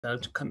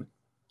to come.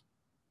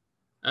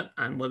 Oh,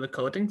 and we're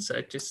recording,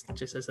 so just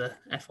as a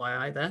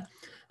FYI there.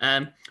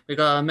 We've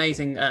got our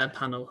amazing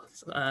panel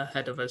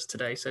ahead of us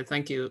today, so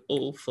thank you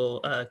all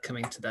for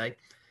coming today.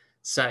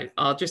 So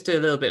I'll just do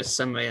a little bit of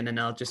summary, and then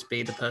I'll just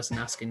be the person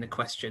asking the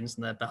questions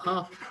on their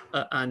behalf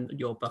and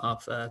your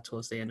behalf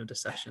towards the end of the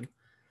session.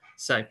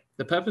 So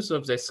the purpose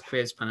of this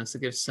careers panel is to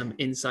give some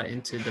insight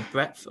into the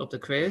breadth of the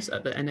careers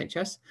at the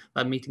NHS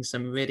by meeting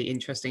some really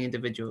interesting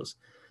individuals.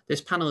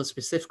 This panel is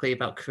specifically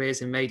about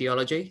careers in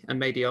radiology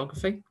and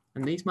radiography,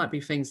 and these might be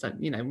things that,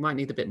 might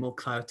need a bit more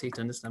clarity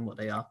to understand what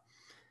they are.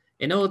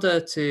 In order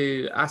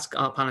to ask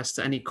our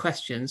panelists any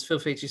questions, feel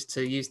free just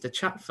to use the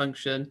chat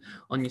function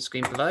on your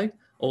screen below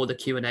or the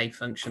Q&A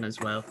function as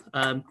well.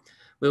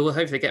 We will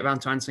hopefully get around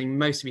to answering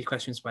most of your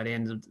questions by the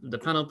end of the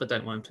panel, but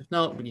don't worry if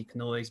not, you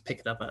can always pick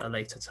it up at a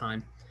later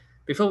time.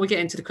 Before we get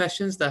into the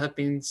questions, there have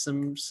been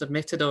some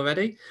submitted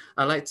already.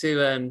 I'd like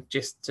to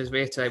just to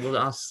reiterate, we'll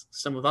ask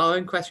some of our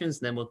own questions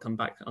and then we'll come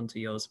back onto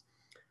yours.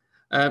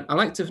 I'd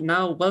like to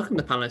now welcome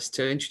the panelists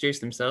to introduce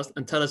themselves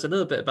and tell us a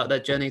little bit about their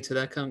journey to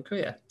their current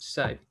career.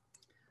 So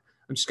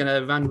I'm just going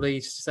to randomly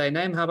say a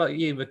name. How about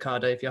you,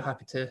 Ricardo, if you're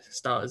happy to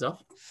start us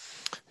off?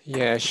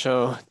 Yeah,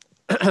 sure.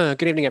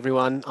 Good evening,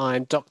 everyone.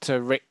 I'm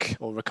Dr.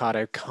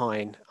 Ricardo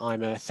Kine.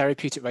 I'm a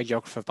therapeutic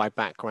radiographer by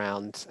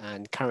background,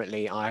 and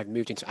currently I've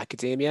moved into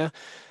academia,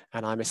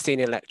 and I'm a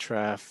senior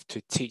lecturer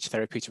to teach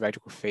therapeutic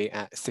radiography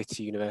at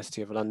City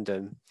University of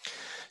London.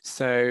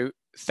 So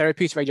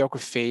therapeutic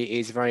radiography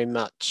is very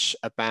much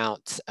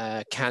about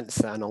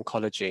cancer and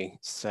oncology.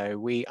 So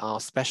we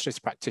are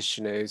specialist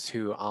practitioners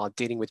who are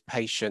dealing with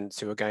patients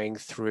who are going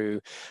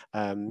through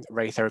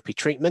radiotherapy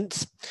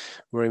treatment.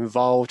 We're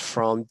involved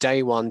from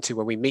day one to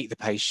when we meet the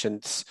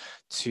patients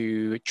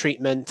to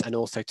treatment and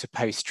also to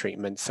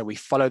post-treatment. So we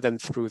follow them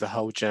through the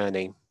whole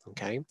journey.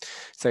 Okay,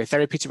 so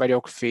therapeutic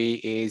radiography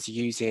is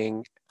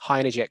using high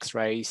energy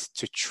X-rays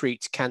to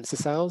treat cancer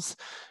cells.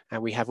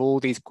 And we have all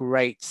these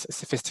great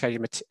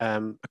sophisticated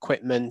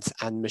equipment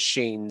and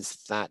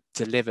machines that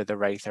deliver the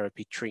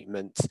radiotherapy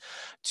treatment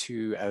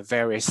to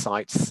various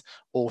sites,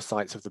 all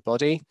sites of the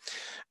body.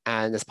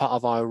 And as part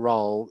of our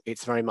role,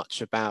 it's very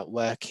much about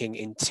working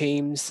in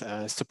teams,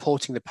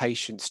 supporting the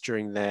patients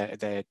during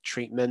their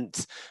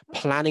treatment,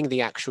 planning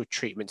the actual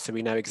treatment so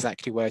we know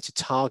exactly where to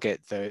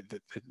target the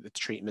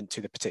treatment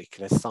to the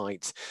particular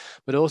site,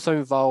 but also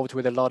involved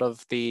with a lot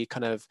of the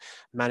kind of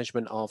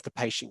management of the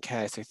patient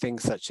care. So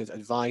things such as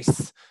advice,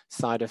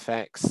 side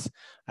effects,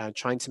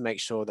 trying to make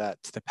sure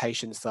that the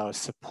patients are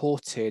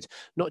supported,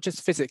 not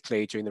just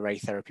physically during the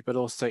radiotherapy, but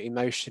also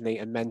emotionally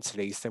and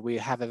mentally. So we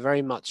have a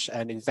very much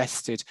an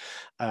invested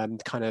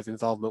kind of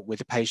involvement with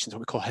the patients, what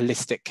we call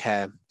holistic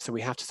care. So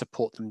we have to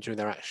support them during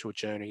their actual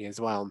journey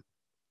as well.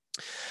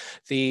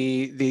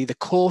 The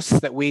course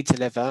that we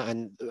deliver,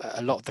 and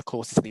a lot of the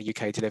courses in the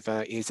UK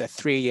deliver, is a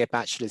 3-year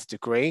bachelor's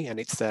degree, and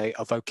it's a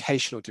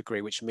vocational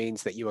degree, which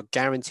means that you are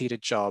guaranteed a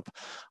job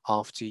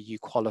after you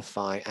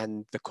qualify.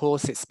 And the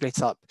course is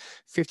split up,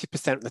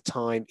 50% of the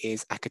time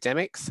is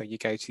academics, so you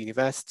go to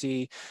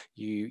university,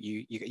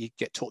 you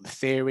get taught the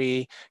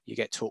theory, you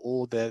get taught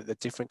all the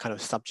different kind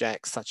of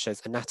subjects such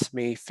as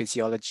anatomy,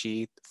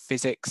 physiology,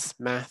 physics,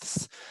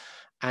 maths.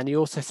 And you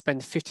also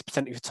spend 50%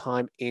 of your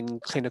time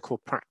in clinical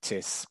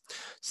practice.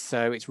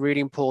 So it's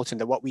really important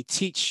that what we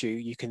teach you,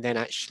 you can then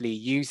actually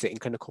use it in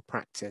clinical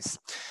practice.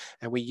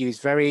 And we use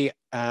very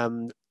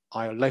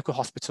our local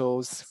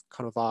hospitals,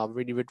 kind of our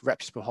really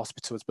reputable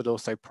hospitals, but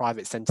also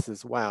private centres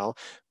as well,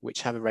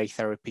 which have a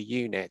radiotherapy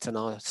unit. And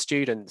our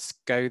students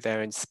go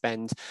there and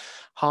spend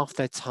half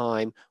their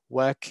time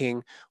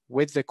working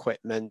with the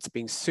equipment,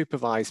 being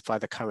supervised by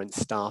the current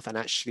staff, and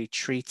actually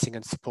treating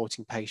and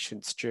supporting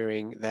patients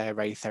during their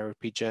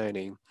radiotherapy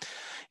journey.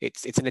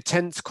 It's an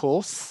intense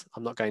course,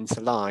 I'm not going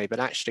to lie, but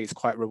actually it's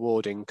quite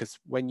rewarding, because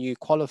when you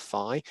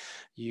qualify,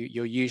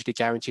 you're usually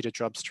guaranteed a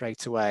job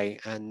straight away.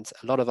 And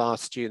a lot of our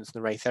students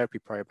in the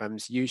radiotherapy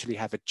programs usually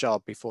have a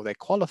job before they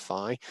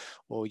qualify,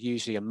 or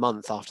usually a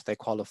month after they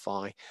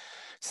qualify.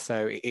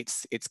 So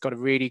it's got a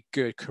really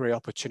good career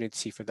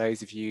opportunity for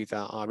those of you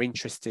that are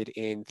interested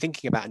in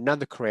thinking about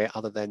another career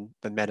other than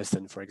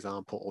medicine, for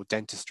example, or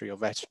dentistry or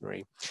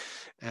veterinary.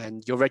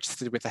 And you're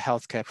registered with the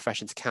Healthcare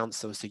Professions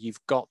Council, so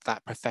you've got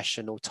that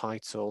professional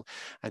title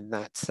and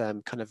that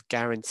kind of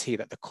guarantee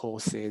that the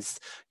course is,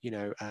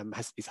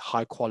 is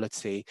high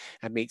quality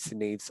and meets the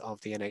needs of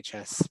the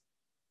NHS.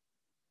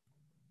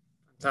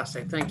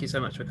 Fantastic. Thank you so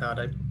much,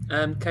 Ricardo.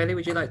 Kaylee,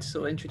 would you like to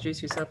sort of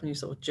introduce yourself and your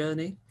sort of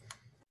journey?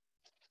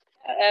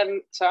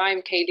 So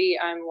I'm Kaylee.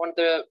 I'm one of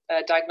the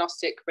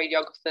diagnostic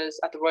radiographers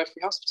at the Royal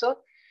Free Hospital.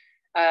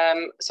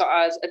 So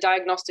as a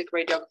diagnostic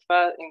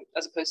radiographer,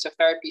 as opposed to a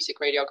therapeutic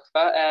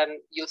radiographer,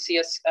 you'll see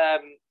us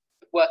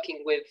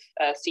working with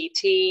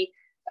CT,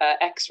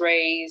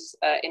 X-rays,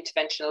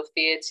 interventional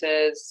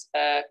theatres,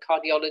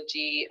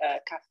 cardiology,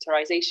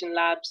 catheterization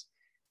labs,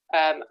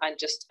 and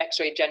just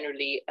X-ray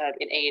generally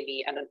in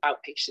A&E and in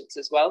outpatients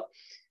as well,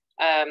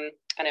 and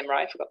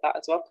MRI, I forgot that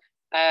as well.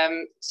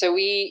 So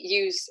we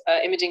use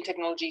imaging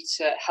technology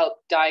to help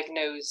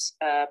diagnose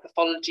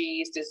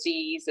pathologies,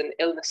 disease, and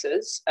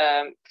illnesses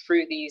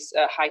through these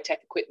high-tech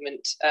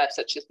equipment,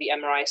 such as the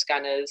MRI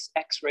scanners,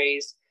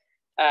 X-rays,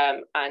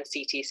 and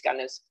CT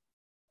scanners.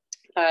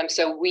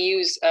 So we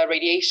use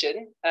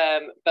radiation,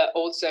 but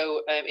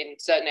also in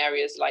certain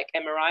areas like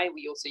MRI,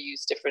 we also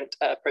use different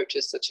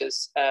approaches, such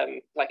as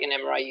like in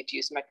MRI, you'd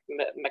use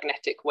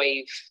magnetic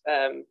wave,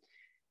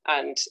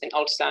 and in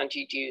ultrasound,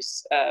 you'd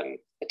use a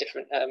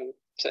different,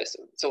 so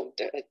it's all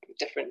a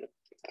different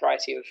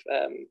variety of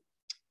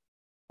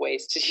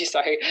ways to use,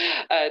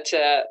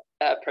 to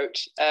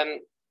approach.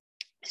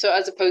 So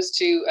as opposed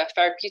to a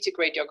therapeutic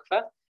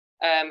radiographer,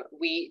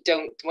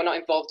 we're not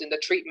involved in the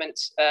treatment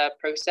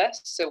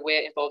process, so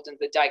we're involved in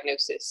the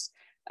diagnosis.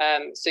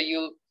 So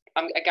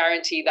I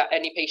guarantee that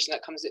any patient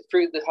that comes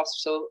through the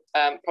hospital,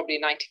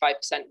 probably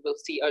 95% will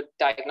see a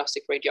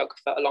diagnostic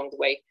radiographer along the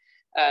way,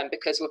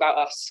 because without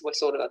us, we're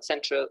sort of at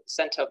the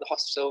center of the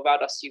hospital.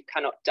 Without us, you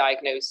cannot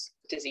diagnose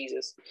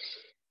diseases.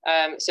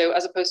 So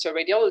as opposed to a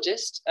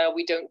radiologist,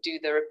 we don't do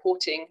the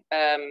reporting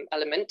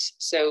element,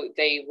 so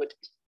they would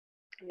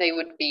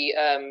be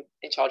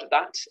in charge of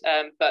that.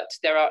 But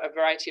there are a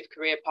variety of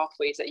career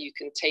pathways that you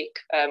can take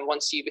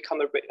once you become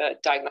a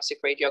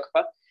diagnostic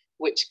radiographer,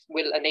 which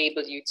will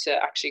enable you to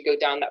actually go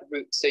down that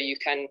route. So you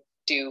can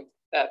do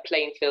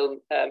plain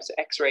film, so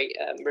X-ray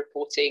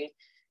reporting.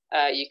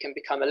 You can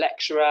become a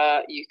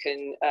lecturer. You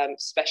can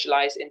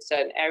specialize in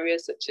certain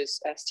areas such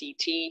as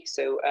CT,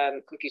 so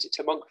computer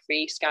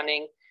tomography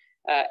scanning,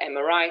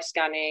 MRI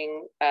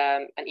scanning,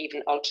 and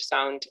even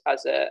ultrasound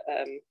as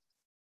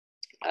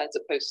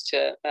opposed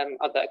to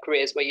other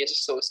careers where you're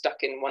just sort of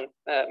stuck in one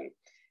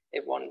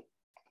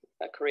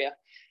career.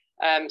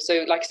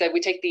 So like I said,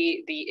 we take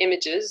the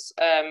images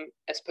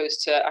as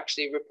opposed to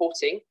actually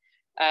reporting,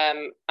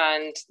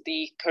 and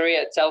the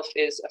career itself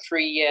is a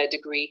 3-year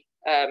degree,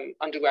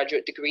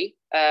 undergraduate degree,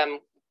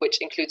 which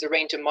includes a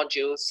range of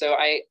modules. So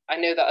I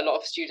know that a lot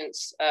of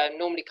students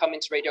normally come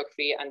into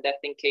radiography and they're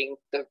thinking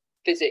the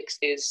physics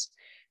is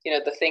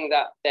the thing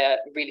that they're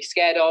really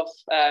scared of,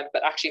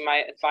 but actually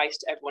my advice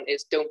to everyone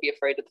is don't be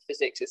afraid of the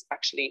physics. It's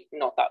actually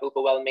not that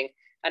overwhelming,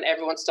 and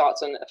everyone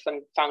starts on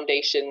a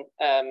foundation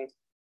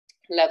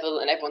level,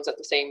 and everyone's at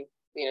the same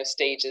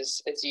stage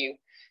as you.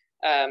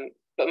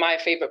 But my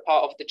favorite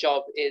part of the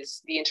job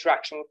is the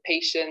interaction with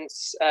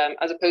patients.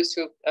 As opposed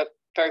to a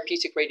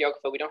therapeutic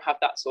radiographer, we don't have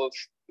that sort of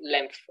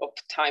length of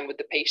time with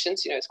the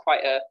patients.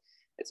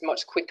 It's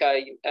much quicker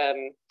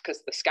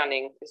because the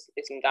scanning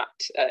isn't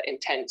that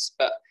intense,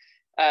 but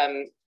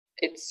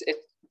it's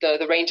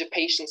the range of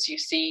patients you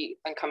see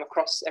and come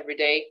across every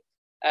day,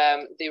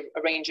 the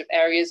range of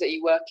areas that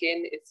you work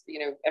in, it's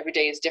every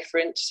day is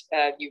different.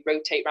 You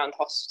rotate around the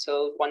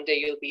hospital. One day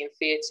you'll be in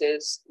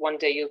theatres, one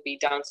day you'll be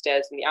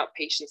downstairs in the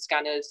outpatient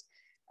scanners,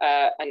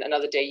 and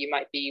another day you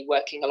might be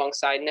working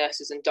alongside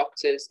nurses and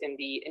doctors in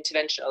the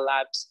interventional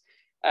labs.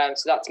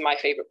 So that's my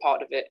favorite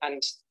part of it,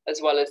 and as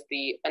well as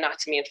the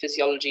anatomy and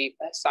physiology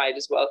side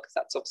as well, because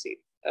that's obviously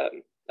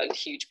a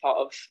huge part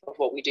of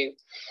what we do.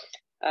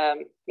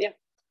 Yeah.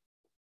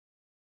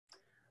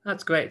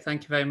 That's great.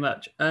 Thank you very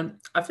much.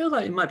 I feel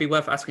like it might be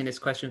worth asking this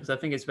question because I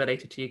think it's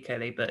related to you,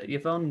 Kelly, but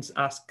Yvonne's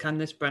asked, can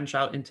this branch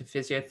out into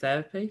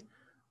physiotherapy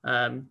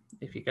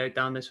if you go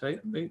down this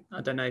route?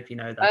 I don't know if you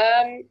know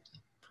that.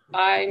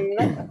 I'm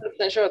not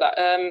 100% sure of that.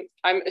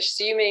 I'm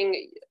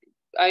assuming,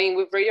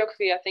 with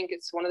radiography, I think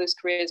it's one of those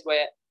careers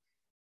where,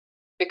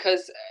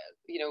 because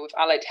with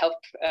allied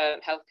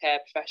healthcare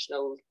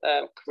professional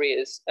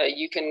careers,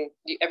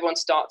 everyone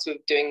starts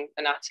with doing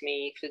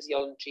anatomy,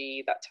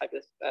 physiology, that type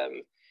of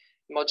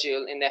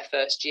module in their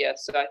first year.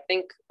 So I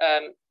think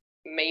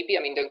maybe,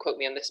 don't quote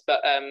me on this,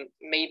 but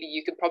maybe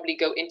you could probably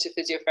go into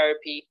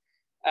physiotherapy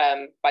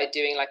by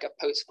doing like a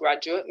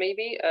postgraduate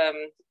maybe,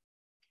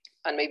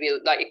 and maybe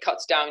like it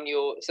cuts down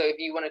so if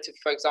you wanted to,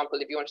 for example,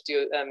 if you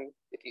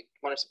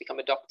wanted to become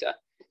a doctor,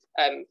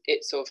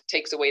 it sort of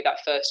takes away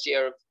that first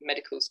year of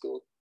medical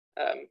school.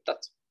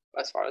 That's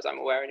as far as I'm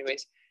aware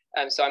anyways.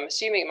 So I'm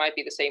assuming it might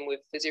be the same with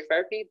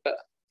physiotherapy, but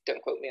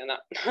don't quote me on that.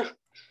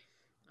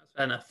 That's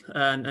fair enough.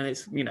 And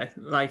it's,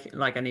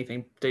 like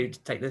anything, do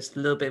take this a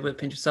little bit with a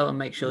pinch of salt and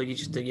make sure you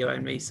just do your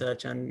own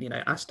research and,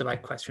 ask the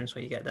right questions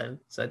when you get there.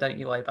 So don't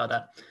you worry about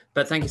that.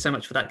 But thank you so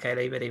much for that,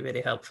 Kaylee. Really,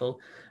 really helpful.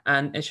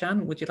 And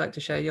Ishan, would you like to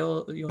share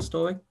your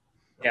story?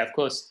 Yeah, of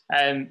course.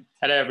 Hello,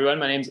 everyone.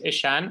 My name is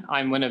Ishan.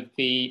 I'm one of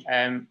the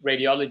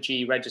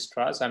radiology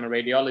registrars. I'm a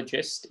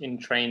radiologist in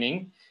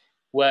training,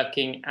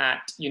 working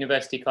at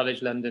University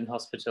College London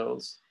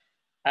hospitals.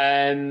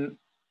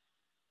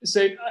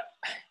 So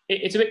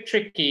it's a bit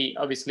tricky,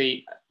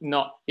 obviously,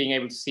 not being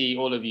able to see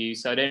all of you.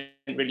 So I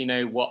don't really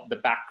know what the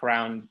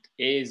background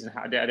is, and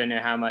I don't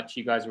know how much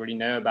you guys already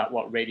know about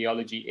what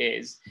radiology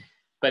is.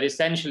 But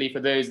essentially, for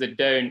those that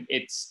don't,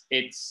 it's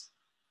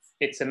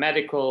a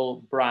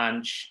medical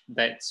branch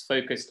that's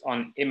focused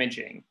on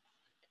imaging.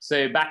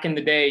 So back in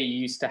the day, you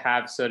used to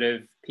have sort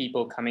of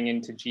people coming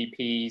into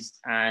GPs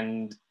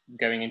and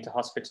going into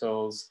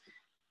hospitals,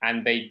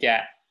 and they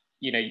get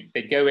you know,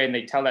 they go in,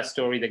 they tell their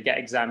story, they get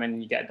examined,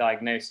 and you get a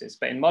diagnosis.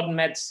 But in modern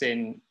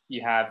medicine,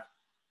 you have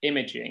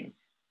imaging,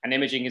 and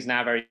imaging is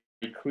now very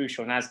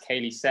crucial. And as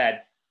Kaylee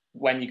said,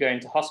 when you go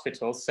into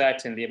hospital,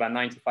 certainly about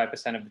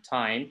 95% of the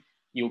time,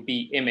 you'll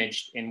be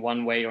imaged in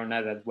one way or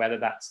another, whether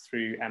that's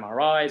through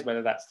MRIs,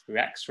 whether that's through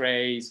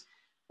X-rays,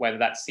 whether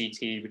that's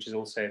CT, which is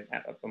also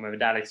a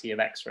modality of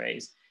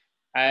X-rays.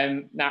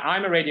 Now,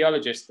 I'm a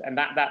radiologist, and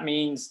that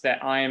means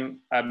that I'm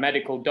a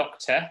medical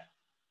doctor,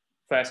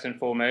 first and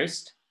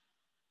foremost,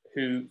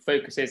 who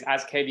focuses,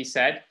 as Kaylee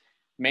said,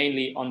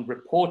 mainly on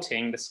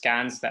reporting the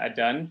scans that are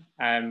done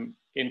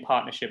in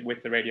partnership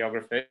with the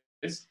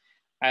radiographers.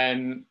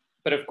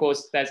 But of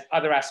course, there's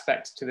other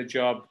aspects to the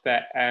job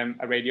that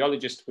a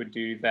radiologist would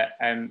do that,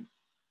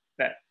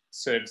 that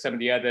sort of some of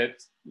the other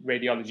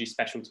radiology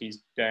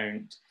specialties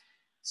don't.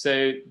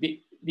 So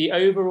the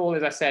overall,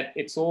 as I said,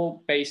 it's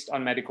all based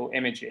on medical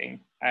imaging.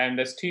 And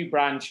there's two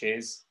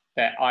branches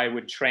that I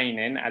would train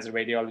in as a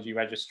radiology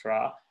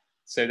registrar.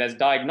 So there's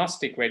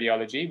diagnostic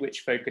radiology,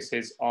 which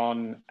focuses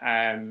on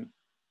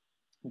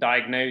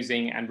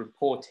diagnosing and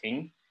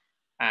reporting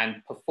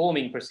and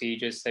performing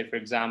procedures. So for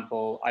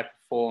example, I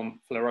perform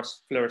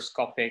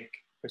fluoroscopic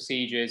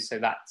procedures. So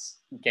that's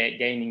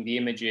gaining the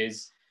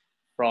images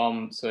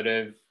from sort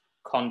of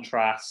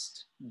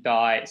contrast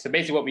dye. So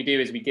basically what we do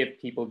is we give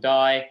people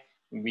dye,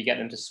 we get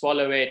them to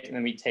swallow it, and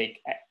then we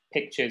take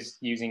pictures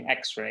using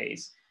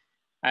X-rays.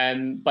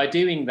 And by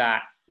doing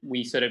that,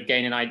 we sort of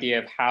gain an idea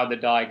of how the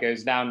dye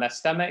goes down their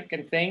stomach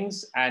and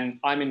things. And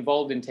I'm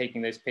involved in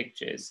taking those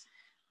pictures.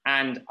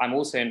 And I'm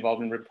also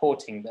involved in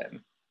reporting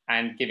them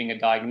and giving a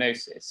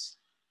diagnosis.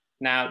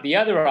 Now, the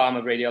other arm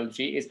of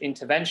radiology is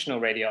interventional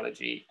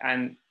radiology,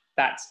 and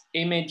that's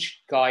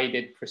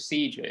image-guided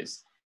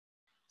procedures.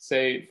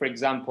 So for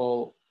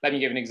example, let me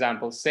give an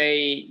example.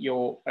 Say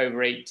you're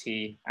over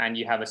 80 and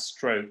you have a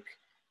stroke.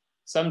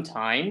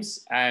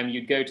 Sometimes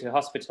you'd go to the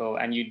hospital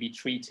and you'd be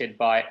treated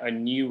by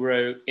an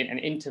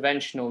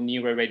interventional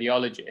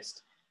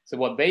neuroradiologist. So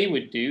what they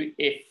would do,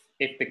 if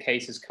the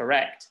case is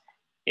correct,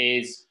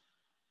 is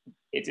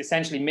it's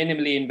essentially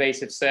minimally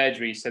invasive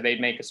surgery. So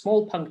they'd make a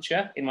small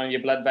puncture in one of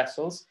your blood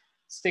vessels,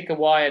 stick a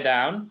wire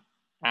down,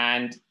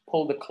 and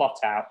pull the clot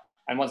out.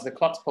 And once the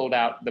clot's pulled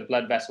out, the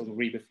blood vessels will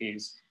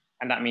reperfuse.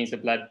 And that means the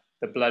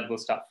blood will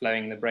start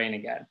flowing in the brain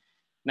again.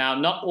 Now,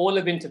 not all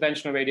of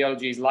interventional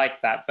radiology is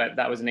like that, but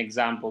that was an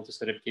example to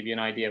sort of give you an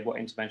idea of what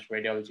interventional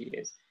radiology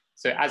is.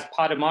 So as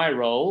part of my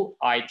role,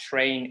 I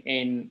train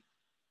in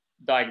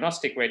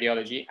diagnostic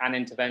radiology and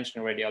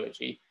interventional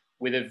radiology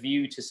with a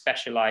view to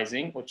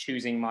specializing or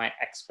choosing my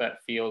expert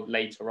field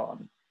later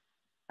on.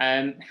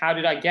 And how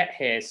did I get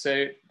here?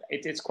 So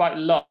it's quite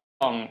long,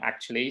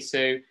 actually.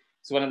 So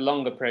it's one of the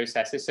longer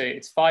processes. So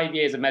it's 5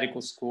 years of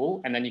medical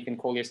school, and then you can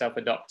call yourself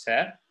a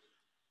doctor.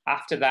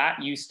 After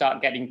that, you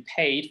start getting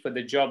paid for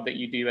the job that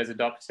you do as a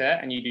doctor,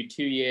 and you do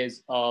 2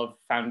 years of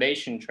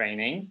foundation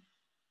training.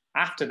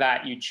 After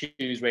that, you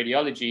choose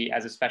radiology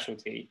as a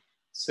specialty.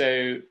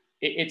 So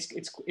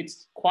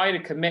it's quite a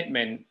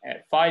commitment,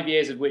 5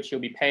 years of which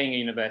you'll be paying a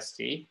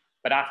university,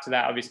 but after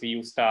that, obviously,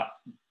 you'll start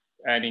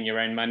earning your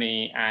own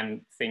money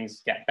and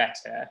things get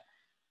better.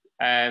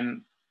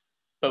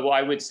 But what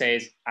I would say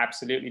is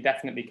absolutely,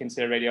 definitely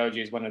consider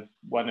radiology as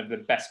one of the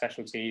best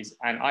specialties.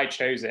 And I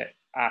chose it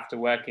after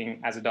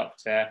working as a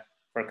doctor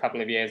for a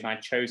couple of years, and I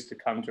chose to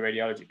come to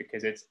radiology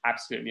because it's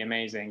absolutely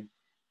amazing.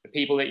 The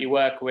people that you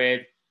work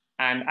with,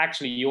 and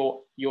actually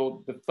you're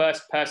the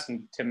first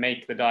person to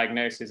make the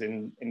diagnosis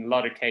in a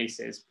lot of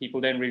cases. People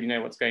don't really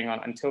know what's going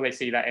on until they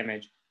see that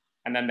image,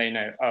 and then they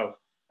know, oh,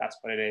 that's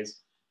what it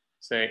is.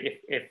 So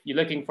if you're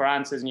looking for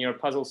answers and you're a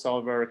puzzle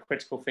solver, a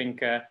critical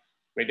thinker,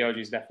 radiology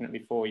is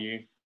definitely for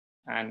you,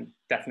 and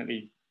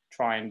definitely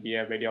try and be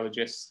a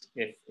radiologist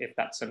if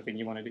that's something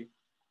you want to do.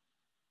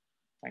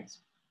 Thanks.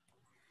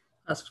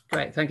 That's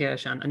great. Thank you,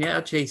 Ashan. And you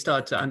actually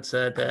started to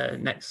answer the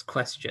next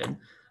question.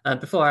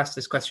 Before I ask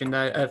this question,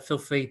 though, feel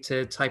free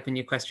to type in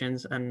your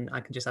questions and I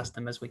can just ask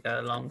them as we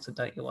go along. So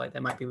don't you worry, they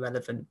might be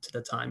relevant to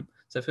the time.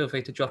 So feel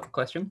free to drop a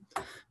question.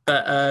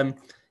 But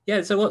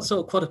yeah, so what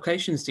sort of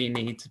qualifications do you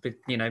need to be,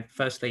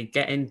 firstly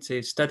get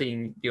into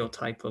studying your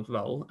type of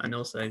role and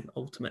also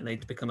ultimately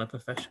to become a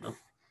professional?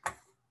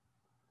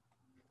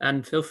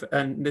 And feel free,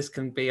 and this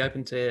can be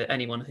open to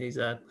anyone who's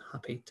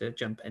happy to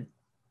jump in.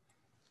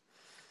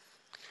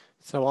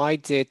 So I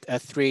did a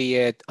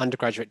 3-year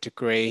undergraduate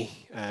degree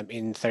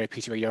in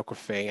therapeutic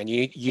radiography, and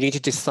you need to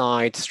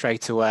decide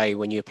straight away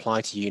when you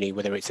apply to uni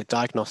whether it's a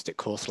diagnostic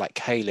course like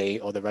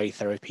Kaylee or the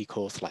radiotherapy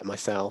course like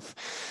myself.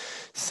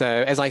 So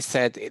as I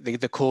said,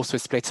 the course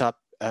was split up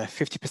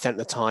 50% of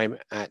the time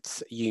at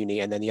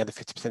uni, and then the other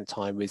 50% of the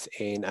time was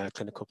in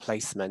clinical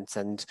placement.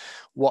 And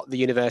what the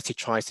university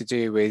tries to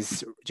do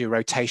is do a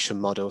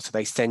rotation model. So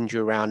they send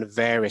you around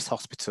various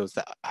hospitals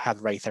that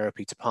have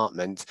radiotherapy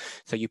departments.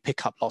 So you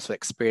pick up lots of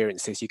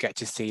experiences. You get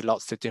to see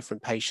lots of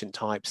different patient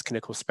types,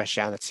 clinical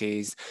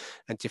specialities,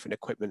 and different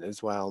equipment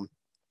as well.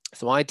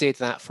 So I did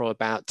that for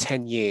about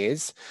 10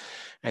 years.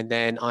 And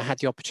then I had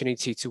the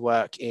opportunity to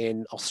work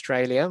in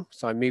Australia.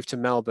 So I moved to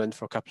Melbourne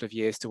for a couple of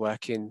years to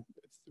work in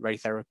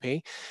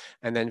radiotherapy.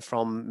 And then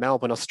from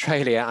Melbourne,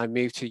 Australia, I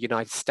moved to the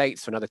United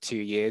States for another 2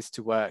 years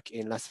to work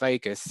in Las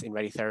Vegas in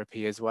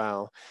radiotherapy as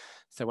well.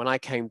 So when I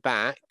came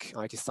back,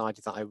 I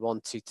decided that I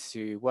wanted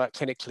to work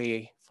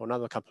clinically for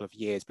another couple of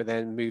years, but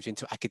then moved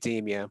into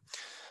academia.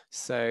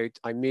 So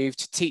I moved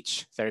to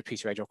teach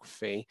therapeutic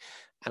radiography,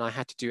 and I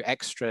had to do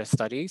extra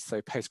studies,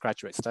 so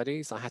postgraduate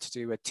studies. I had to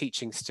do a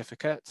teaching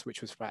certificate,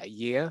 which was about a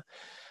year.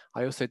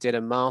 I also did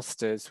a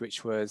master's,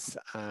 which was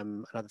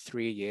another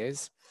 3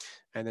 years.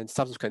 And then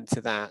subsequent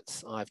to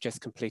that, I've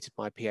just completed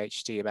my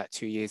PhD about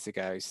 2 years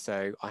ago.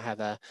 So I have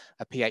a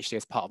PhD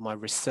as part of my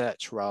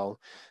research role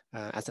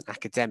as an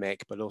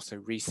academic, but also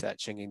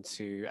researching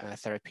into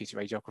therapeutic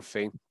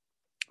radiography,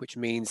 which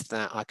means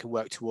that I can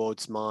work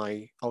towards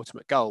my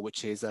ultimate goal,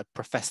 which is a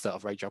professor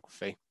of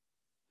radiography.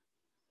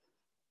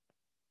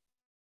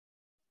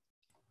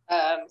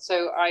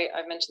 So I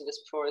mentioned this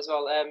before as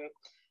well.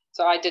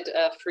 So I did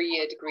a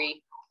 3-year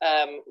degree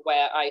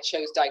where I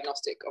chose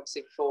diagnostic,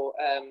 obviously, before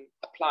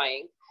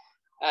applying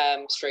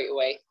straight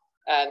away.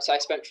 So I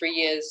spent 3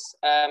 years,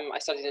 I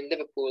studied in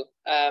Liverpool,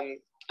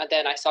 and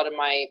then I started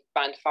my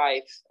band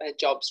 5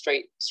 job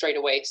straight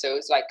away. So it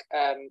was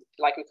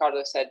like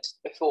Ricardo said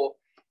before,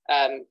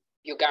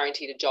 you're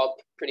guaranteed a job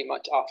pretty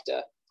much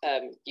after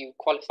you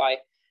qualify.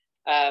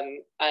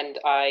 And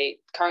I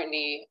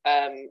currently,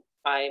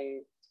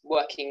 I'm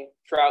working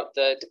throughout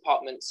the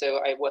department. So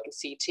I work in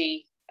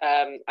CT,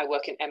 I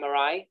work in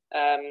MRI,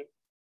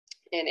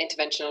 in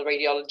interventional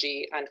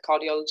radiology and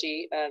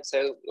cardiology.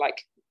 So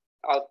like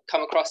I'll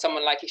come across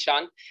someone like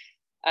Ishan,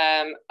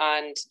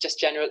 and just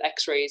general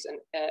X-rays and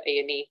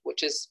A&E,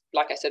 which is,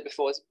 like I said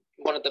before, is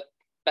one of the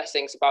best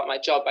things about my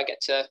job. I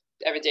get to,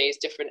 every day is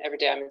different. Every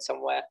day I'm in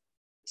somewhere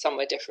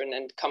different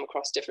and come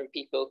across different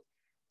people.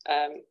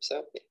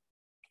 So yeah.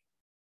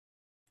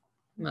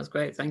 That's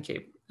great, thank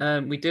you.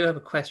 We do have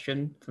a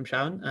question from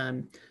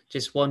Sharon.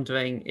 Just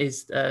wondering,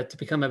 is to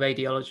become a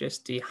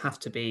radiologist, do you have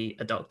to be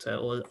a doctor,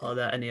 or are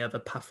there any other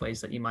pathways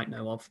that you might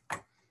know of?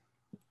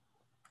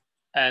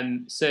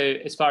 So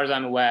as far as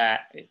I'm aware,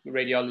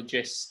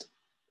 radiologist,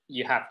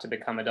 you have to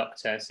become a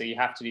doctor. So you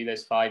have to do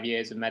those 5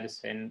 years of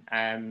medicine,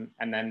 and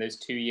then those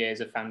 2 years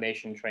of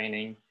foundation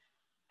training.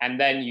 And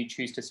then you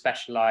choose to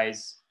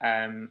specialize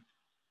in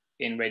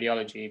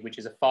radiology, which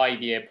is a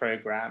 5-year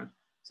program.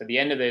 So at the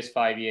end of those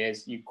 5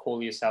 years, you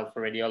call yourself a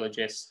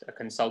radiologist, a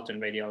consultant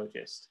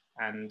radiologist.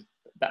 And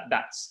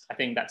I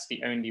think that's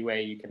the only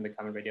way you can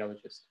become a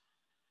radiologist.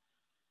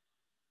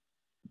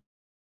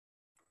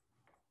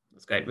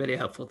 That's great, really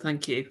helpful.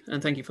 Thank you.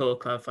 And thank you for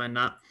clarifying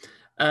that.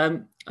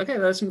 Okay,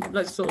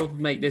 let's sort of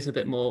make this a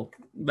bit more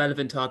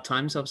relevant to our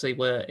times. Obviously,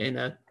 we're in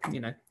a,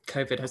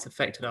 COVID has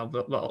affected our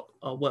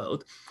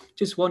world.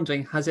 Just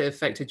wondering, has it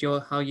affected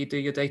how you do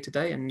your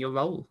day-to-day and your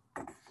role?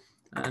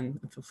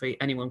 And feel free,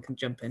 anyone can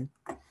jump in.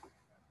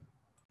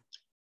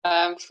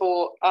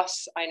 For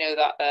us, I know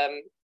that,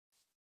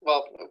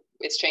 well,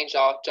 it's changed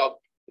our job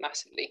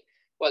massively.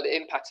 Well, it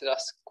impacted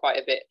us quite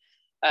a bit.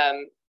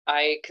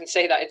 I can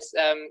say that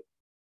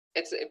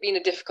it's been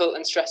a difficult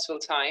and stressful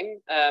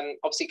time.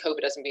 Obviously,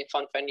 COVID hasn't been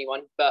fun for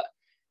anyone, but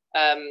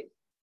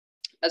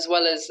as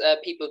well as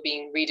people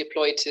being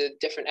redeployed to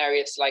different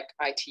areas like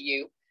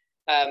ITU.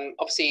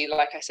 Obviously,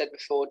 like I said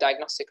before,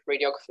 diagnostic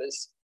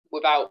radiographers,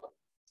 without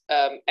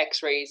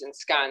X-rays and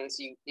scans,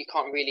 you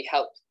can't really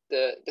help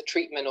the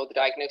treatment or the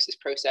diagnosis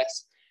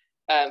process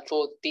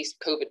for these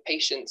COVID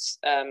patients.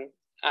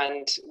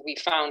 And we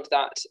found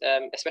that,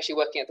 especially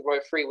working at the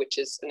Royal Free, which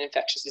is an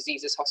infectious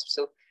diseases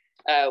hospital,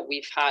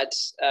 we've had,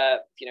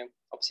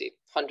 obviously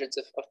hundreds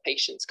of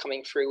patients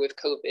coming through with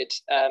COVID.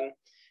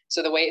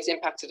 So the way it's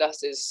impacted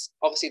us is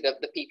obviously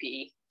the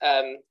PPE,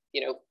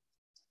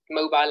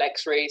 mobile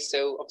X-rays.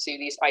 So obviously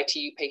these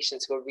ITU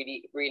patients who are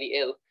really, really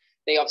ill,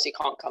 they obviously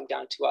can't come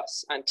down to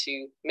us. And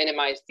to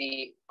minimize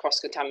the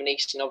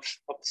cross-contamination of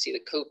obviously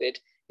the COVID,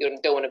 you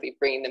don't want to be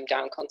bringing them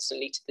down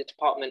constantly to the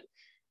department,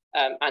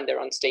 and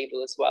they're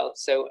unstable as well.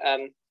 So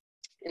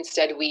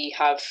instead, we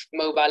have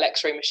mobile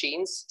X-ray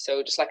machines.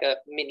 So just like a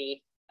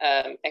mini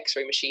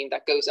X-ray machine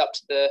that goes up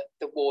to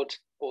the ward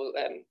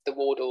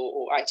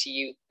or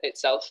ITU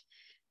itself.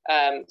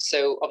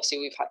 So obviously,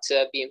 we've had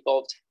to be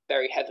involved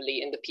very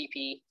heavily in the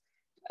PPE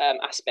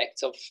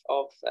aspects of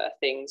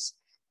things,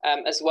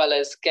 as well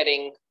as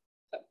getting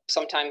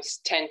sometimes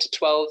 10 to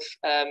 12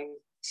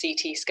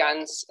 CT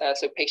scans.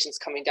 So patients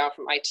coming down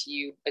from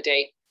ITU a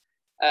day.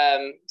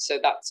 So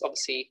that's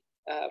obviously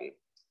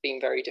been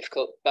very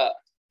difficult, but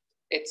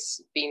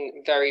it's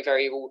been very,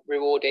 very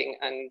rewarding,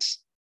 and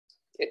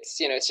it's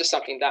just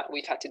something that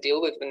we've had to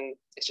deal with, and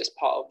it's just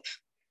part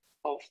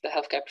of the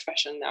healthcare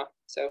profession now.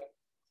 So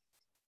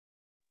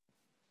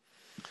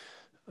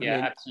yeah,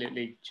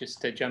 absolutely.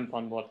 Just to jump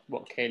on what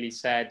Kaylee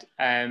said,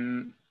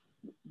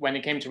 when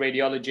it came to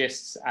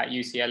radiologists at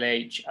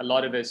UCLH, a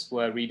lot of us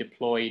were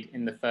redeployed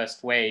in the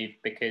first wave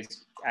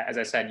because, as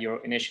I said,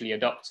 you're initially a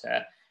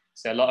doctor.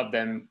 So a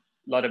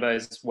lot of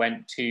us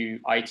went to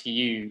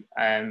ITU,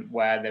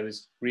 where there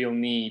was real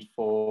need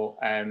for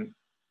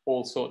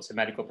all sorts of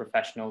medical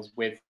professionals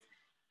with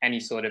any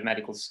sort of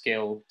medical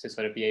skill to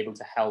sort of be able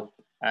to help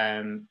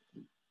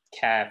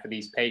care for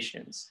these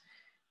patients.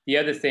 The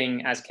other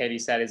thing, as Katie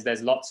said, is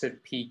there's lots of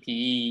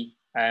PPE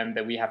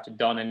that we have to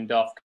don and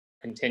doff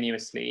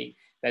continuously.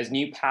 There's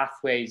new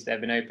pathways that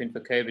have been opened for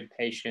COVID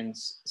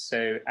patients.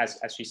 So as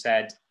she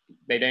said,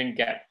 they don't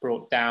get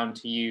brought down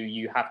to you.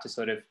 You have to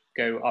sort of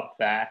go up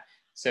there.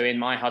 So in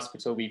my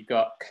hospital, we've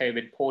got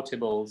COVID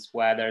portables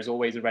where there's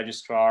always a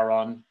registrar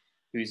on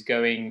who's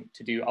going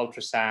to do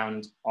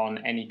ultrasound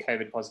on any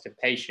COVID positive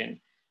patient,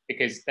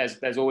 because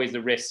there's always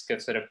the risk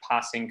of sort of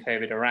passing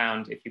COVID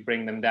around. If you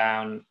bring them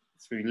down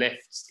through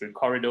lifts, through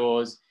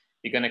corridors,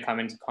 you're going to come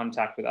into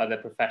contact with other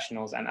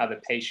professionals and other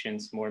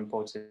patients, more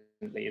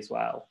importantly, as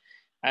well.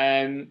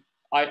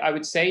 I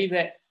would say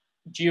that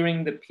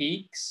during the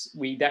peaks,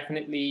 we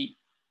definitely,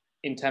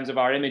 in terms of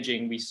our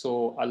imaging, we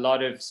saw a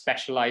lot of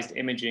specialized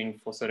imaging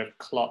for sort of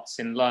clots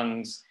in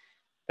lungs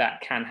that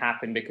can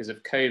happen because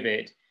of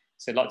COVID.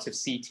 So lots of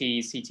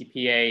CTs,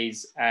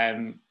 CTPAs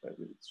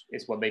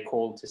is what they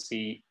call to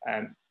see,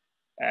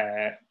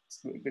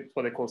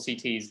 what they call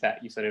CTs,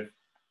 that you sort of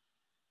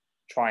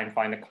try and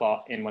find a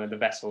clot in one of the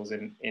vessels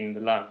in the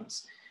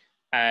lungs.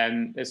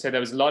 So there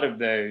was a lot of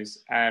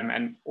those,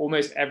 and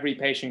almost every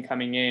patient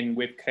coming in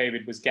with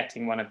COVID was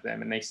getting one of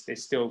them, and they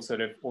still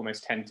sort of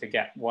almost tend to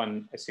get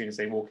one as soon as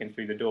they walk in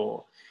through the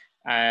door,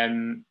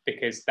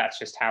 because that's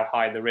just how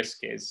high the risk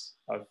is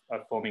of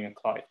forming a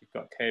clot if you've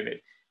got COVID.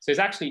 So it's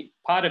actually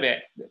part of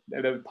it,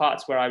 the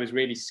parts where I was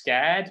really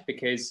scared,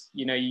 because,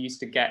 you know, you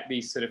used to get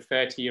these sort of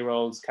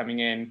 30-year-olds coming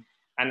in,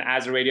 and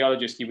as a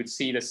radiologist, you would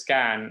see the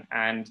scan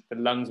and the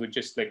lungs would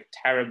just look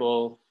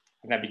terrible,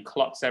 and there'd be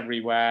clots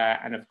everywhere.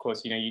 And of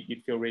course, you know,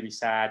 you'd feel really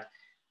sad.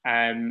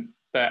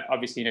 But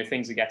obviously, you know,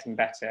 things are getting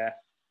better,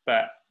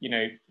 but, you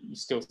know, you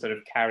still sort of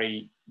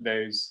carry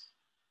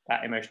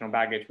that emotional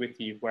baggage with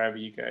you wherever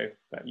you go.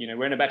 But, you know,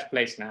 we're in a better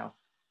place now,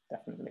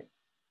 definitely.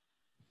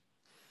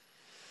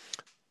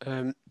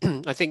 I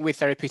think with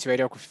therapeutic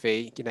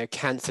radiography, you know,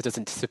 cancer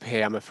doesn't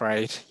disappear, I'm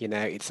afraid. You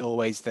know, it's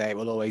always there, it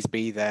will always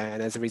be there.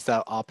 And as a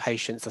result, our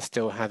patients are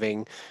still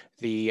having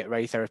the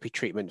radiotherapy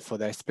treatment for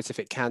their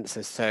specific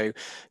cancer. So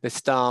the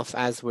staff,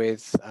 as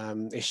with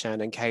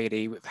Ishan and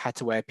Katie, we've had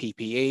to wear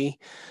PPE.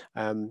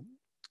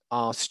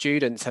 Our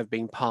students have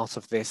been part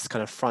of this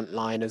kind of front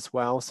line as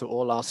well. So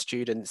all our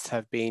students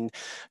have been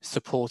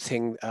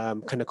supporting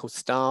clinical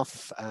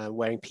staff,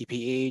 wearing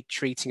PPE,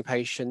 treating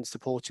patients,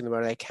 supporting them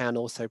where they can,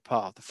 also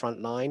part of the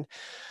front line.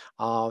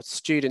 Our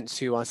students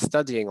who are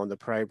studying on the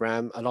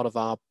program, a lot of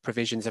our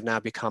provisions have now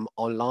become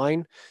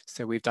online.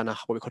 So we've done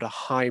what we call a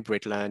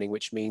hybrid learning,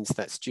 which means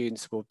that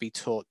students will be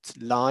taught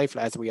live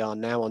as we are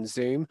now on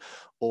Zoom,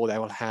 or they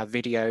will have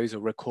videos or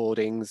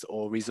recordings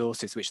or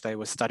resources which they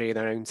will study in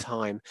their own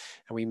time.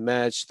 And we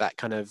merged that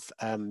kind of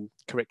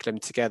curriculum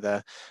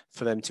together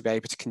for them to be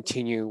able to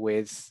continue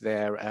with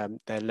their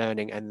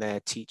learning and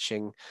their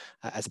teaching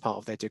as part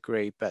of their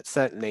degree. But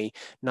certainly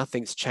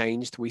nothing's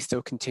changed. We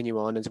still continue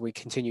on, and we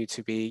continue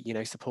to be, you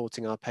know,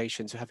 supporting our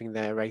patients who are having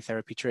their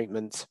radiotherapy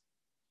treatments.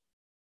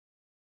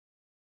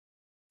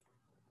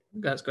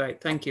 That's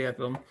great. Thank you,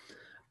 everyone.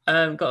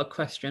 Got a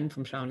question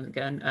from Sharon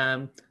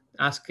again,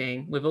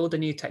 asking, with all the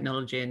new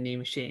technology and new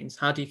machines,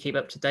 how do you keep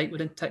up to date with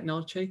the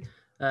technology?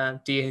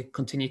 Do you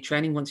continue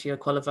training once you're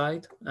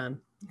qualified?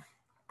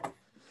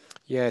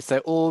 Yeah, so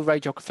all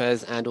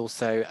radiographers and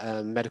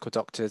also medical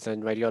doctors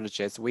and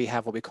radiologists, we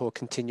have what we call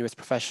continuous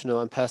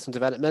professional and personal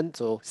development,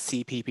 or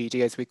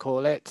CPPD as we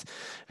call it.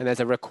 And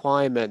there's a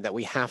requirement that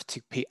we have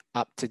to be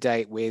up to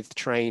date with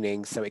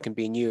training. So it can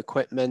be new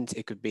equipment,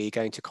 it could be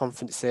going to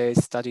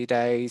conferences, study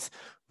days,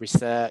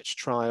 research,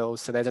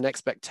 trials. So there's an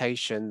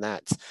expectation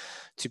that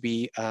to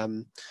be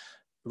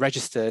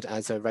registered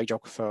as a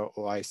radiographer,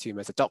 or I assume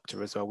as a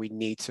doctor as well, we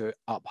need to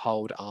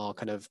uphold our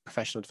kind of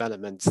professional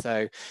development.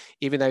 So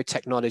even though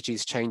technology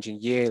is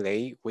changing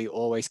yearly, we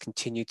always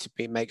continue to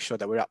make sure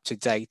that we're up to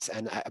date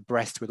and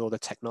abreast with all the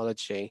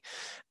technology.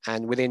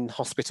 And within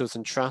hospitals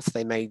and trusts,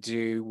 they may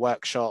do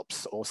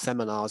workshops or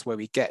seminars where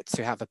we get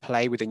to have a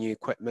play with the new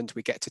equipment,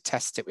 we get to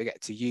test it, we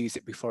get to use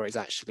it before it's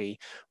actually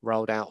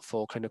rolled out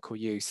for clinical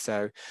use.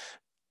 So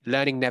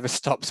learning never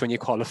stops when you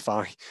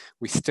qualify.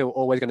 We're still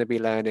always going to be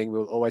learning.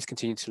 We'll always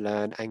continue to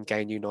learn and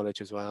gain new knowledge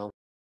as well.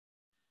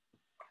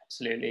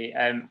 Absolutely.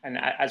 And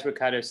as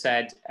Ricardo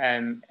said,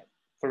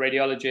 for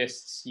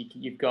radiologists,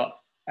 you've got,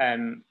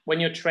 when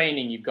you're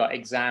training, you've got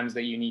exams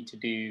that you need to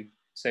do.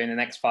 So in the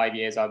next 5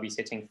 years, I'll be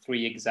sitting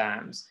 3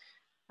 exams.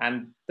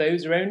 And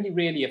those are only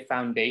really a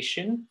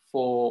foundation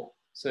for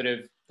sort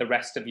of the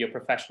rest of your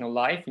professional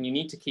life. And you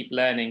need to keep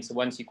learning. So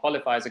once you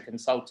qualify as a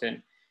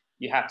consultant,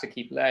 you have to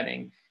keep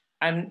learning.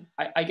 And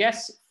I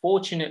guess,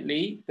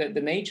 fortunately, the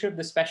nature of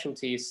the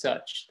specialty is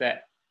such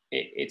that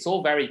it's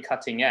all very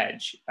cutting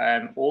edge.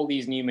 All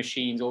these new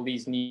machines, all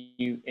these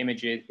new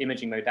imaging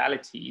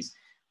modalities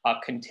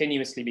are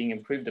continuously being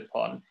improved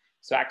upon.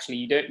 So actually,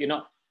 you're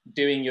not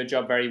doing your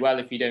job very well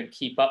if you don't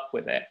keep up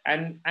with it.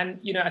 And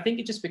you know, I think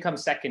it just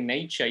becomes second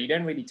nature. You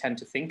don't really tend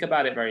to think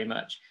about it very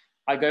much.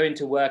 I go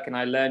into work and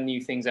I learn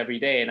new things every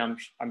day,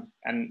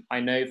 and I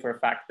know for a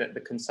fact that the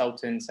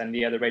consultants and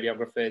the other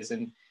radiographers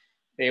and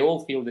they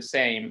all feel the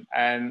same.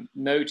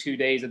 No 2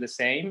 days are the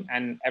same,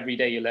 and every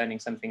day you're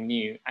learning something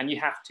new, and you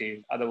have to,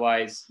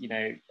 otherwise, you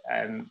know,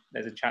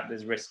 there's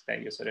a risk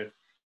that you're sort of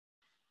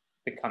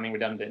becoming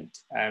redundant,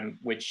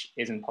 which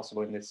isn't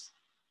possible in this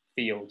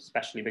field,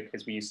 especially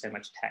because we use so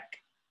much tech.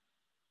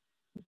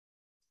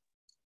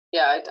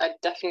 Yeah, I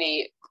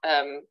definitely,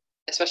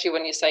 especially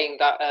when you're saying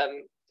that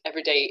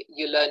every day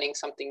you're learning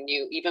something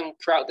new, even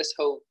throughout this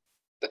whole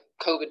the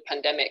COVID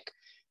pandemic,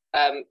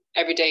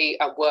 every day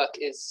at work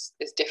is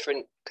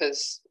different,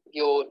 because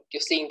you're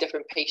seeing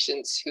different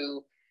patients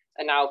who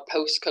are now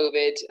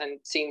post-COVID and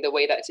seeing the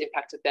way that it's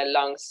impacted their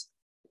lungs,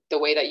 the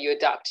way that you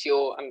adapt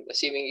your, I'm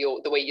assuming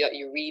the way that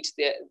you read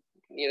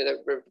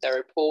their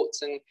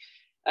reports, and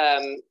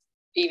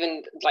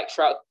even like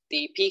throughout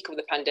the peak of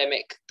the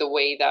pandemic, the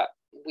way that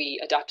we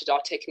adapted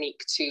our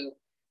technique to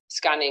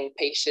scanning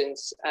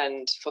patients,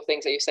 and for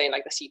things that you're saying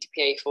like the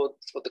CTPA for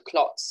the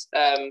clots,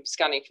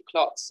 scanning for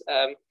clots,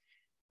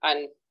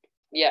 and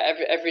yeah,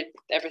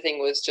 everything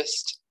was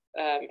just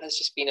has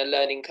just been a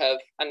learning curve,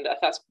 and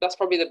that's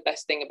probably the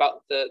best thing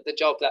about the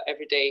job, that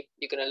every day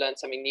you're going to learn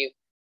something new,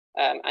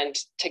 and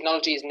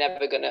technology is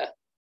never gonna,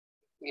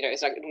 you know,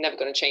 it's like never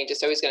going to change.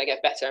 It's always going to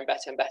get better and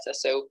better and better.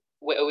 So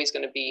we're always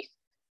going to be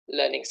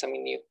learning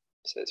something new.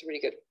 So it's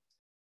really good.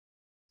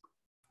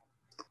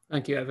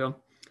 Thank you, everyone.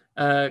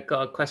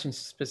 Got a question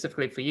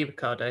specifically for you,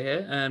 Ricardo,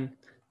 here.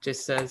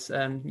 Just says,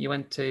 you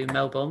went to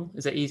Melbourne.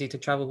 Is it easy to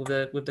travel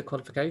with the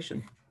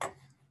qualification?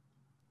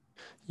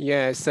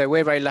 Yeah, so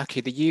we're very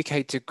lucky. The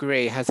UK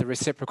degree has a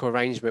reciprocal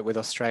arrangement with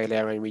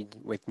Australia and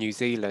with New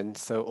Zealand.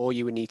 So all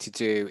you would need to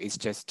do is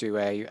just do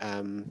a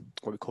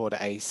what we call it,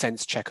 a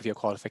sense check of your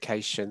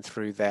qualification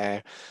through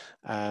their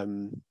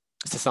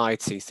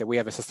society. So we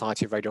have a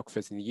Society of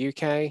Radiographers in the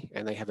UK,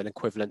 and they have an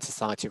equivalent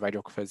Society of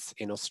Radiographers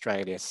in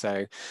Australia.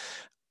 So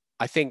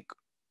I think,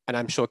 and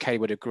I'm sure Kay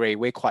would agree,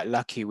 we're quite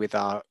lucky with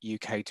our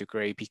UK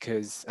degree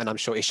because, and I'm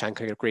sure Ishan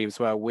can agree as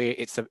well,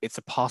 it's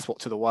a passport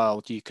to the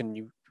world. You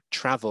can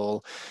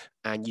travel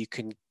and you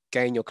can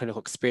gain your clinical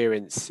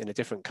experience in a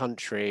different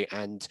country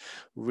and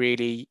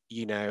really,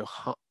 you know,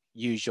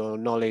 use your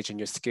knowledge and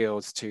your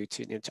skills to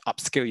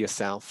upskill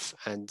yourself.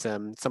 And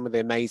some of the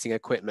amazing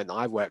equipment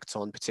I've worked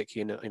on,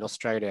 particularly in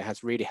Australia,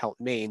 has really helped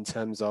me in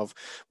terms of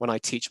when I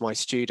teach my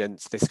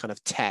students this kind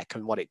of tech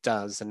and what it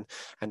does and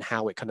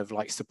how it kind of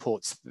like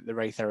supports the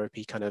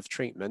radiotherapy kind of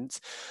treatment.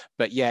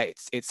 But yeah,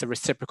 it's a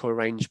reciprocal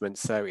arrangement,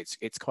 so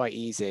it's quite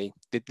easy.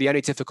 The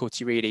only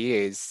difficulty really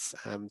is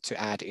to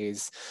add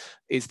is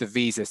the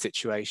visa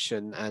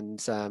situation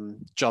and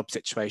job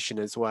situation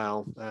as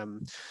well.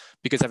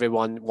 Because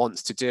everyone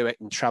wants to do it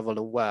and travel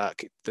and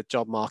work, the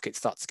job market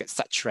starts to get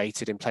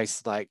saturated in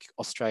places like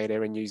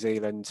Australia and New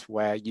Zealand,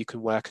 where you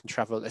can work and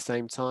travel at the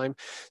same time.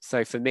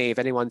 So for me, if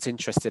anyone's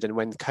interested, and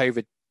when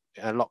COVID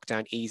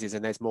lockdown eases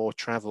and there's more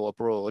travel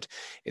abroad,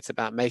 it's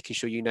about making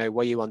sure you know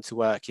where you want to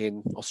work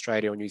in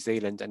Australia or New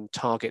Zealand and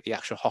target the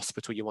actual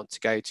hospital you want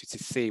to go to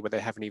see whether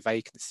they have any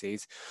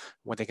vacancies,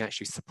 where they can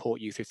actually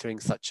support you through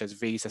things such as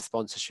visa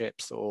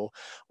sponsorships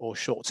or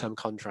short-term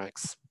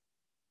contracts.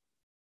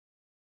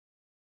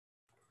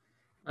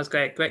 That's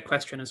great. Great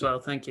question as well.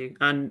 Thank you.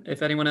 And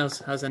if anyone else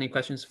has any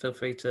questions, feel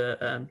free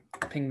to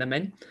ping them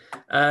in.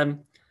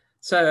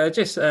 So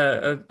just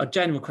a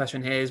general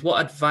question here is, what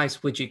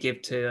advice would you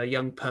give to a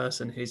young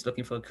person who's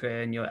looking for a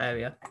career in your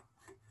area?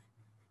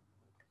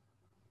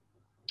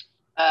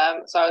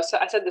 So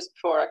I said this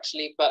before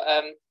actually, but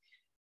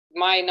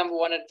my number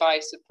one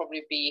advice would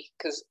probably be,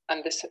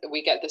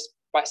 we get this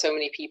by so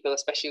many people,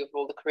 especially with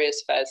all the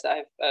careers fairs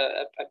that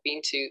I've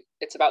been to,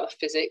 it's about the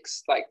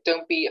physics. Like,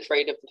 don't be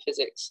afraid of the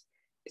physics.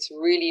 It's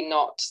really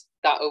not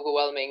that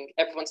overwhelming.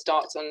 Everyone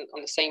starts on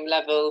the same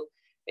level.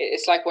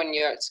 It's like when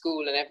you're at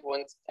school and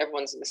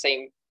everyone's in the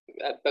same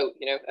boat,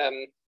 you know.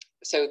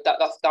 So that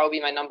would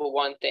be my number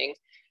one thing.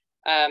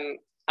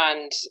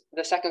 And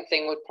the second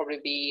thing would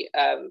probably be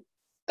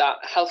that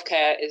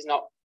healthcare is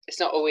not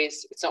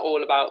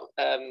all about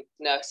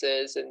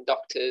nurses and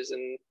doctors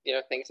and, you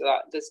know, things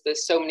like that.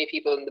 There's so many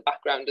people in the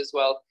background as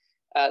well,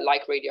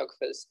 like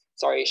radiographers.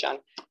 Sorry, Ishan.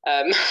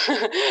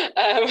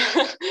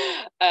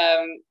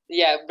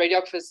 Yeah,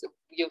 radiographers,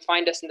 you'll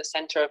find us in the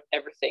center of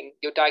everything.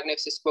 Your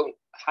diagnosis won't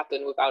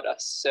happen without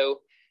us.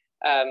 So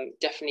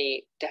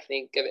definitely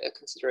give it a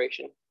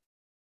consideration.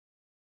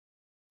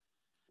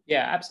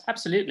 Yeah,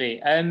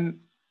 absolutely. And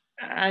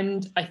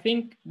I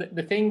think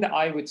the thing that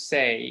I would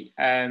say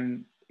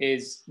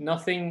is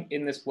nothing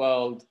in this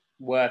world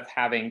worth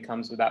having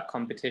comes without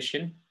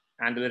competition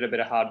and a little bit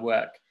of hard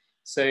work.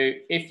 So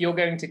if you're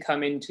going to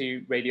come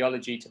into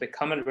radiology to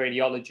become a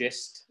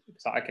radiologist,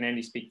 so I can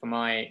only speak for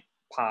my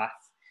path,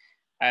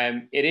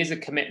 it is a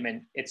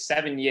commitment. It's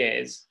 7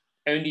 years,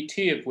 only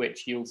 2 of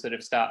which you'll sort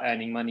of start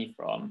earning money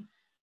from.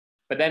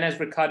 But then, as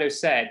Ricardo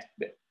said,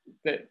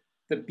 the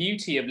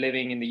beauty of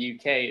living in the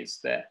UK is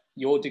that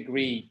your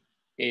degree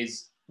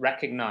is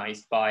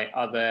recognized by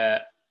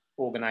other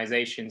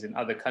organizations in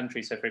other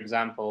countries. So for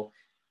example,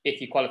 if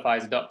you qualify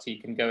as a doctor,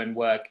 you can go and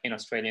work in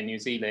Australia and New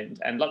Zealand,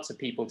 and lots of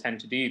people tend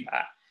to do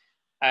that.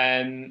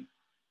 And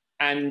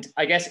And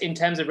I guess in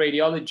terms of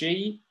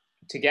radiology,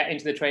 to get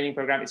into the training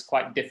program, it's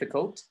quite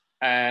difficult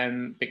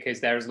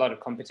because there is a lot of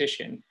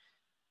competition.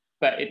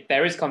 But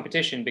there is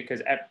competition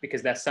because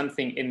there's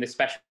something in the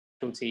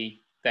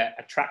specialty that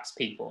attracts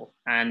people.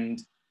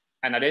 And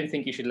I don't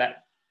think you should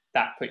let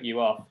that put you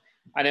off.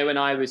 I know when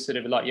I was sort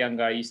of a lot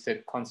younger, I used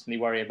to constantly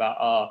worry about,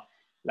 oh,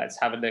 let's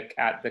have a look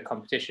at the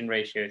competition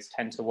ratio. It's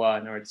 10 to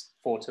 1 or it's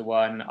 4 to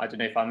 1. I don't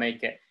know if I'll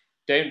make it.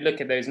 Don't look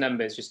at those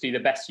numbers. Just do the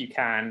best you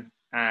can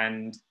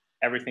and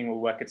everything will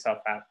work itself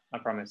out. I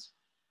promise.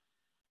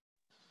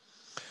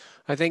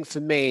 I think for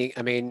me,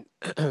 I mean,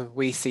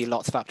 we see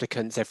lots of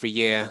applicants every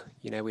year.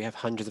 You know, we have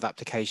hundreds of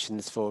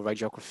applications for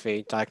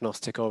radiography,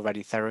 diagnostic or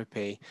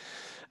radiotherapy.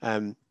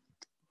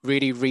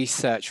 Really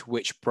research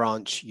which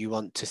branch you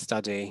want to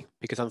study,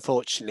 because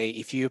unfortunately,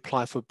 if you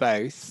apply for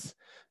both,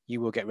 you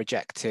will get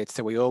rejected.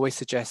 So we always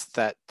suggest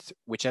that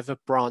whichever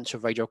branch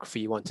of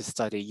radiography you want to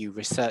study, you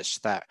research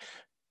that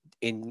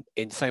in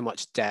so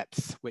much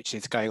depth, which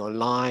is going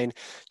online,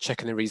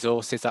 checking the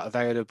resources that are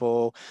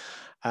available.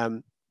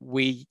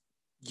 We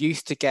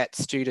used to get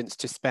students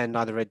to spend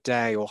either a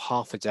day or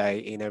half a day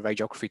in a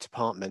radiography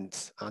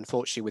department.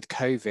 Unfortunately, with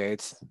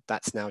COVID,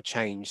 that's now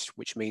changed,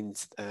 which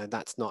means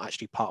that's not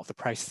actually part of the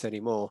process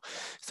anymore.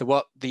 So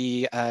what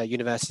the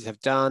universities have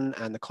done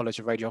and the College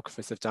of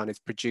Radiographers have done is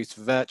produce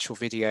virtual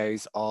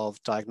videos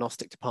of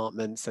diagnostic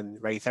departments and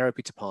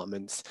radiotherapy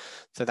departments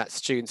so that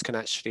students can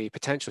actually,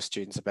 potential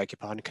students, I beg your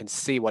pardon, can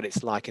see what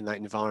it's like in that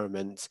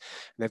environment.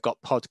 And they've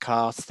got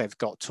podcasts, they've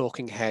got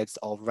talking heads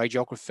of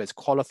radiographers,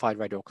 qualified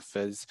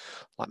radiographers,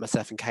 like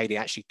myself and Katie,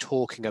 actually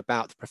talking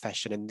about the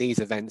profession in these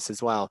events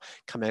as well,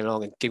 coming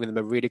along and giving them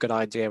a really good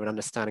idea and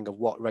understanding of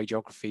what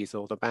radiography is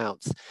all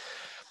about.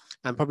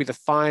 And probably the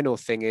final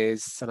thing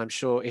is, and I'm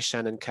sure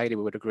Ishan and Katie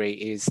would agree,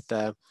 is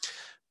the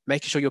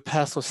making sure your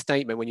personal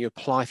statement when you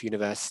apply for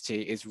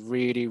university is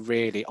really,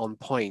 really on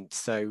point.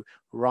 So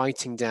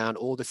writing down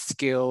all the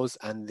skills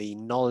and the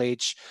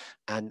knowledge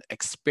and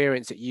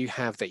experience that you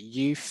have that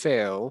you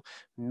feel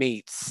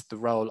meets the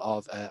role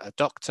of a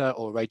doctor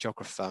or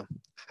radiographer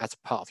as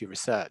a part of your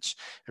research,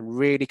 and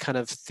really kind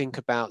of think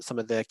about some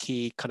of the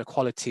key kind of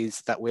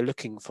qualities that we're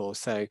looking for.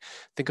 So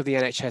think of the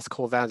NHS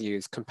core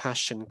values: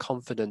 compassion,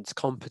 confidence,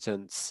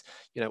 competence,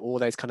 you know, all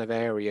those kind of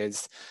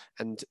areas,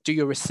 and do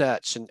your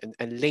research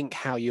and link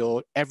how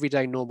your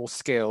everyday normal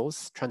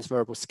skills,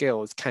 transferable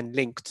skills, can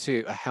link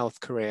to a health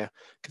career,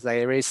 because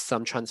there is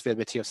some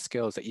transferability of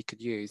skills that you could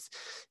use.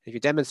 If you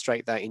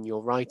demonstrate that in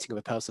your writing of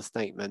a personal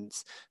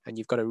statement, and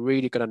you've got a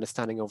really good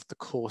understanding of the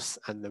course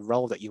and the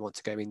role that you want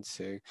to go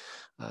into,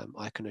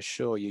 I can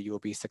assure you, you will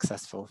be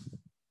successful.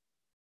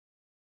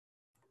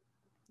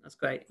 That's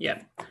great.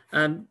 Yeah.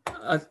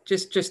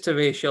 Just to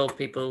reassure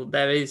people,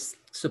 there is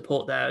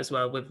support there as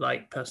well with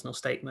like personal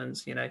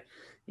statements. You know,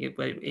 you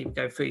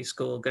go through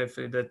school, go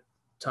through the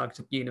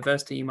targeted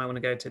university you might want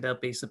to go to, there'll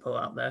be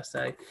support out there.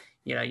 So,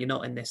 you know, you're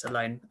not in this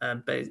alone.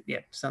 But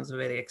yeah, sounds a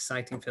really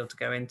exciting field to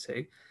go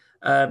into.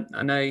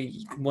 I know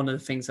one of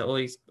the things that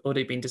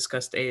already been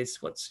discussed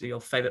is what's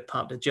your favorite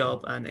part of the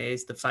job, and it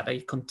is the fact that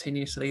you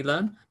continuously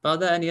learn. But are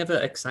there any other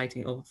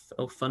exciting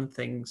or fun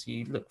things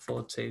you look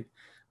forward to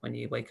when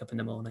you wake up in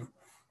the morning?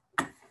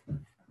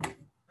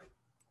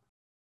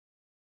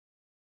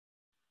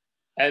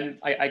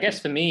 I guess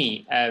for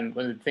me,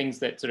 one of the things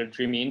that sort of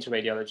drew me into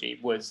radiology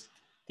was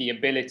the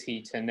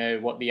ability to know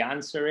what the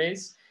answer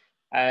is.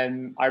 I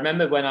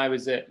remember when I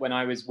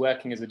was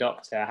working as a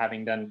doctor,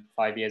 having done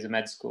 5 years of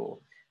med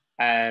school.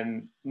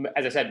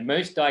 As I said,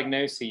 most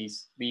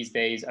diagnoses these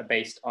days are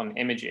based on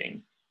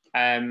imaging.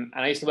 And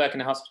I used to work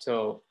in a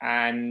hospital,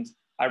 and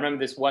I remember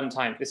this one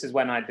time, this is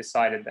when I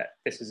decided that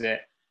this is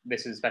it,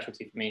 this is a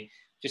specialty for me,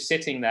 just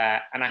sitting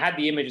there, and I had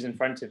the images in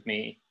front of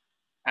me,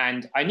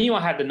 and I knew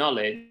I had the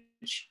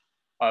knowledge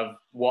of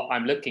what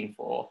I'm looking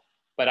for,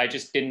 but I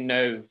just didn't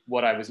know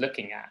what I was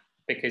looking at,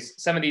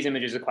 because some of these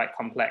images are quite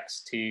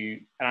complex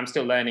and I'm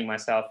still learning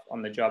myself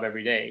on the job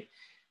every day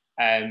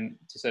to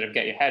sort of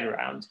get your head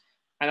around.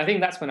 And I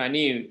think that's when I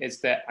knew, is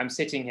that I'm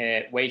sitting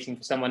here waiting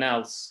for someone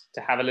else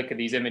to have a look at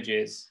these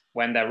images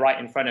when they're right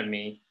in front of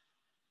me,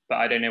 but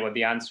I don't know what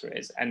the answer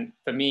is. And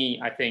for me,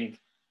 I think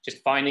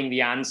just finding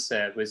the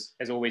answer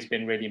has always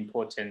been really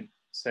important.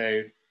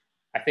 So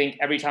I think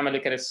every time I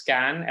look at a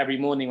scan, every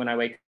morning when I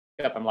wake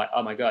up, I'm like,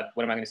 oh my God,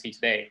 what am I going to see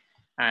today?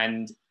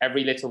 And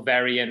every little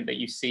variant that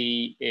you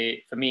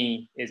see, for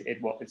me,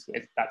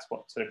 that's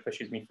what sort of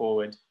pushes me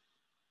forward.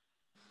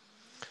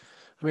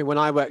 I mean, when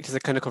I worked as a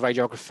clinical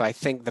radiographer, I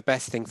think the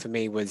best thing for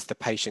me was the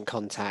patient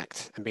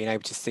contact and being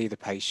able to see the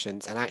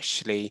patient, and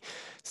actually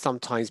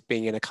sometimes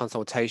being in a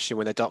consultation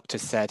when the doctor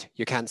said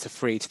you're cancer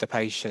free to the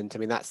patient. I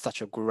mean, that's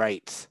such a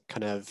great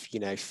kind of, you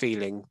know,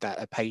 feeling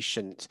that a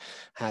patient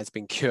has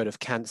been cured of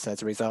cancer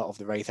as a result of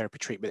the radiotherapy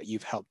treatment that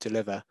you've helped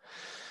deliver.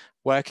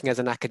 Working as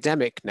an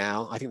academic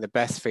now, I think the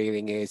best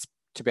feeling is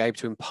to be able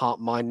to impart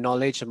my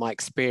knowledge and my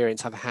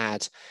experience I've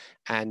had,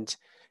 and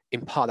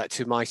impart that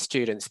to my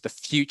students, the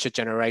future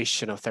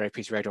generation of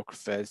therapeutic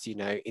radiographers, you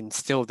know,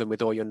 instill them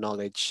with all your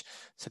knowledge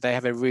so they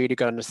have a really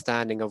good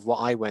understanding of what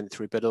I went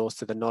through, but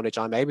also the knowledge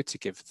I'm able to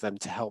give them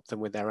to help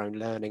them with their own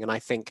learning. And I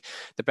think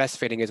the best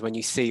feeling is when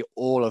you see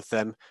all of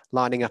them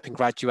lining up in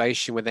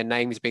graduation with their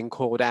names being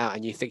called out,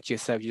 and you think to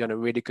yourself, you've done a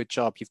really good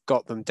job. You've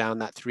got them down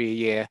that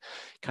 3-year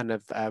kind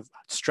of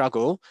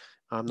struggle.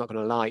 I'm not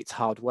going to lie, it's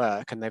hard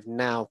work, and they've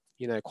now,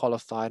 you know,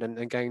 qualified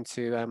and going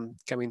to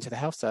go into the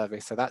health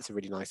service. So that's a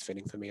really nice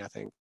feeling for me, I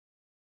think.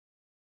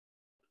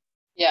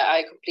 Yeah,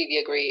 I completely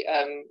agree.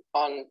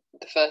 On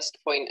the first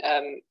point,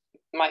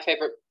 my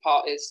favorite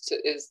part is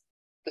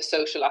the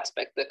social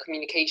aspect, the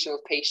communication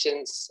with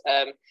patients.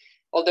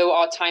 Although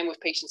our time with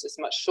patients is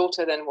much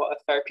shorter than what a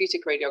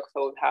therapeutic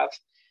radiographer would have,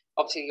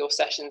 obviously your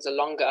sessions are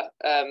longer.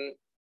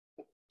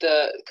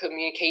 The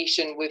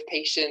communication with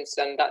patients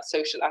and that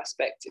social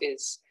aspect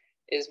is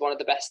one of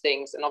the best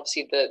things. And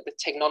obviously the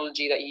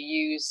technology that you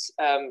use,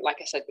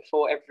 like I said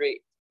before,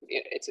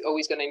 it's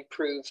always going to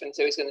improve and it's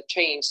always going to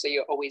change. So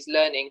you're always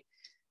learning.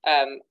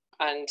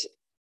 And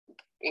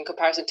in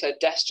comparison to a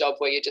desk job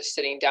where you're just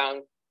sitting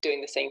down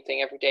doing the same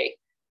thing every day,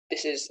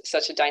 this is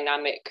such a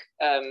dynamic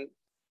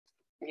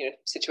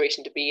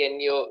situation to be in.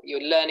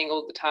 You're learning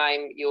all the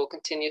time. You're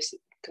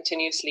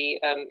continuously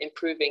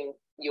improving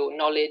your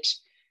knowledge,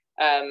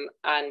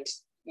 and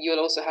you'll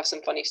also have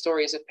some funny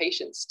stories of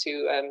patients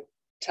to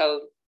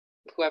tell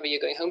whoever you're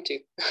going home to.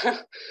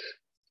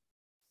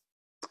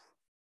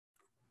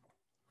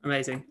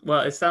 Amazing.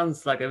 Well, it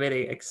sounds like a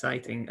really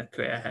exciting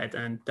career ahead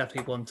and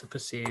definitely one to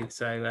pursue.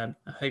 So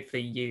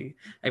hopefully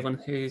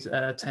everyone whose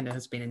tenure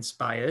has been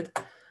inspired.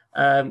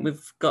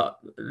 We've got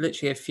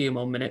literally a few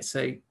more minutes.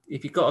 So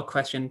if you've got a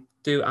question,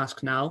 do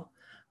ask now.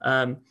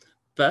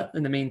 But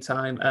in the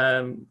meantime,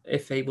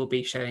 Ife will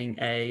be sharing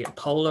a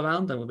poll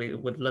around, and we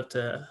would love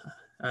to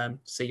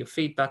see your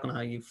feedback on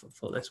how you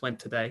thought this went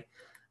today.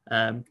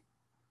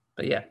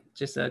 But yeah,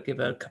 just give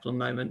it a couple of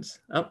moments.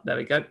 Oh, there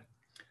we go.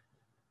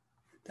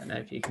 Don't know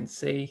if you can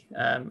see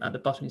at the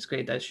bottom of your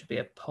screen, there should be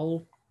a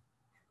poll.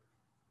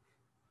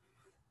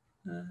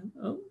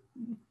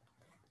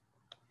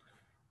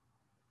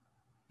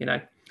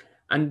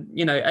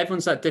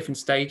 Everyone's at different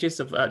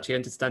stages of actually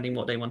understanding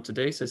what they want to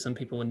do. So some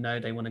people will know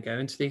they want to go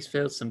into these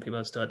fields. Some people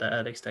are still at the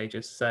early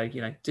stages. So, do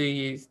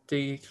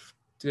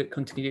you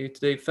continue to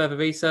do further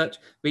research,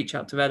 reach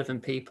out to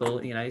relevant people?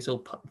 It's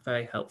all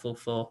very helpful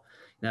for,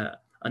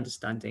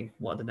 understanding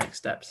what are the next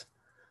steps.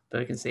 But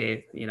we can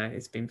see,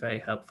 it's been very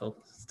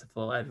helpful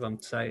for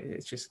everyone. So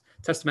it's just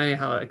testimony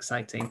how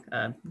exciting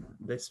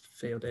this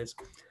field is.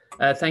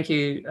 Thank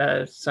you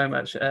so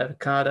much,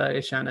 Ricardo,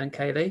 Ishan, and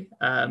Kaylee.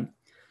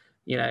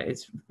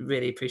 It's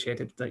really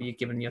appreciated that you've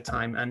given your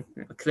time, and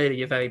clearly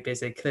you're very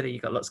busy. Clearly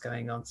you've got lots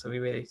going on. So we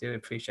really do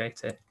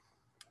appreciate it.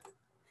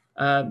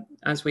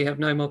 As we have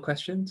no more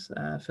questions,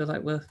 I feel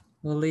like we'll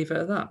leave it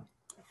at that.